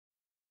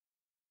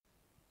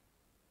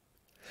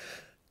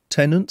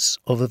Tenants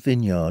of a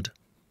Vineyard.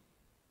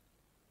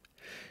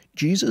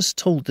 Jesus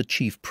told the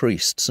chief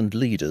priests and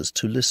leaders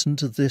to listen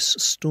to this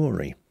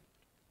story.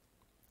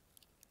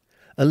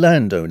 A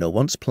landowner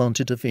once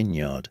planted a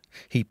vineyard.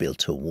 He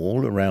built a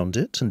wall around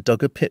it and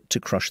dug a pit to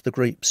crush the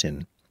grapes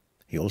in.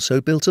 He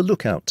also built a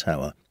lookout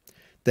tower.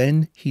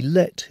 Then he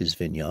let his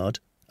vineyard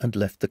and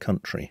left the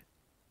country.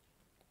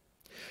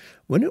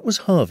 When it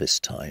was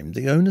harvest time,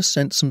 the owner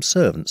sent some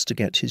servants to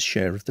get his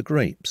share of the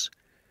grapes.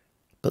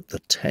 But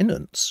the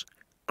tenants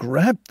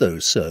grabbed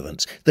those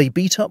servants. They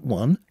beat up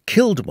one,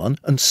 killed one,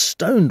 and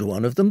stoned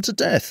one of them to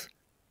death.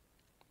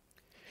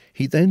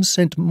 He then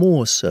sent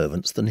more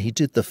servants than he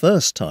did the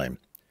first time,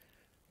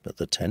 but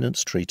the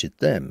tenants treated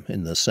them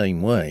in the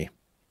same way.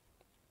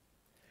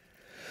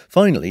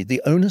 Finally,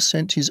 the owner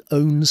sent his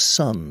own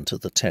son to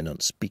the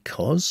tenants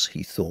because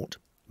he thought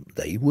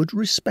they would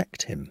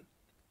respect him.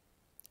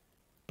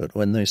 But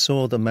when they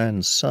saw the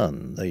man's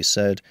son, they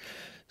said,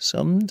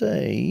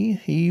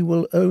 "Someday he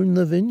will own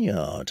the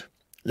vineyard.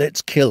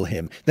 Let's kill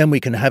him, then we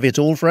can have it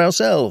all for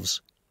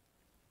ourselves."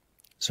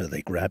 So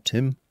they grabbed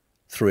him,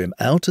 threw him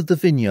out of the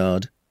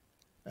vineyard,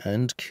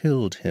 and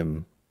killed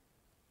him.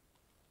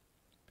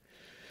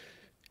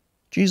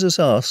 Jesus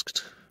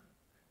asked,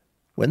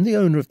 "When the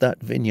owner of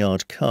that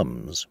vineyard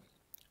comes,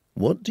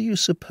 what do you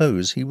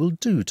suppose he will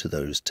do to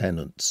those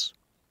tenants?"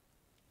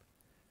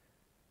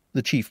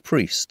 The chief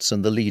priests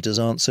and the leaders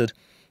answered,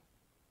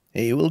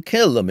 "He will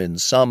kill them in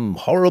some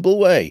horrible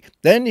way.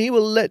 Then he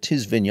will let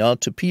his vineyard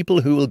to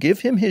people who will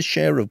give him his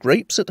share of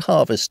grapes at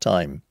harvest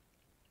time."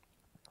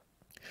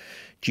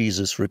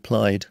 Jesus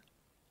replied,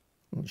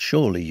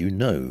 "Surely you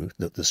know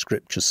that the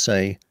Scriptures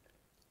say,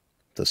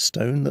 'The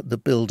stone that the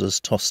builders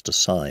tossed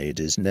aside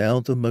is now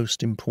the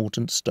most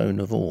important stone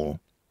of all.'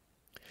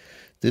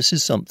 This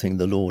is something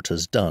the Lord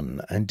has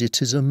done, and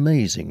it is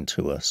amazing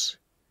to us.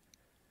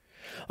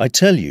 I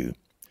tell you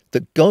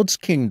that God's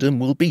kingdom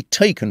will be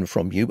taken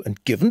from you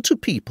and given to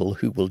people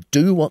who will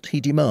do what he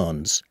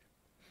demands.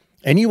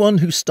 Anyone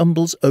who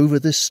stumbles over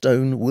this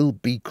stone will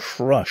be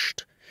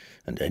crushed,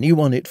 and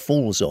anyone it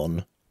falls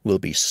on will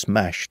be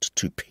smashed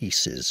to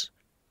pieces."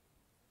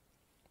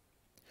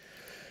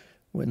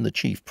 When the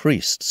chief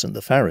priests and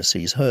the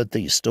Pharisees heard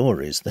these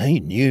stories, they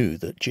knew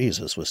that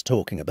Jesus was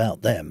talking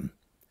about them.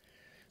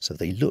 So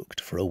they looked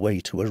for a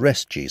way to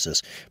arrest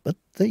Jesus, but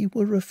they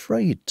were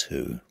afraid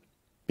to,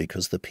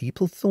 because the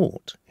people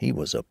thought he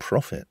was a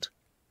prophet.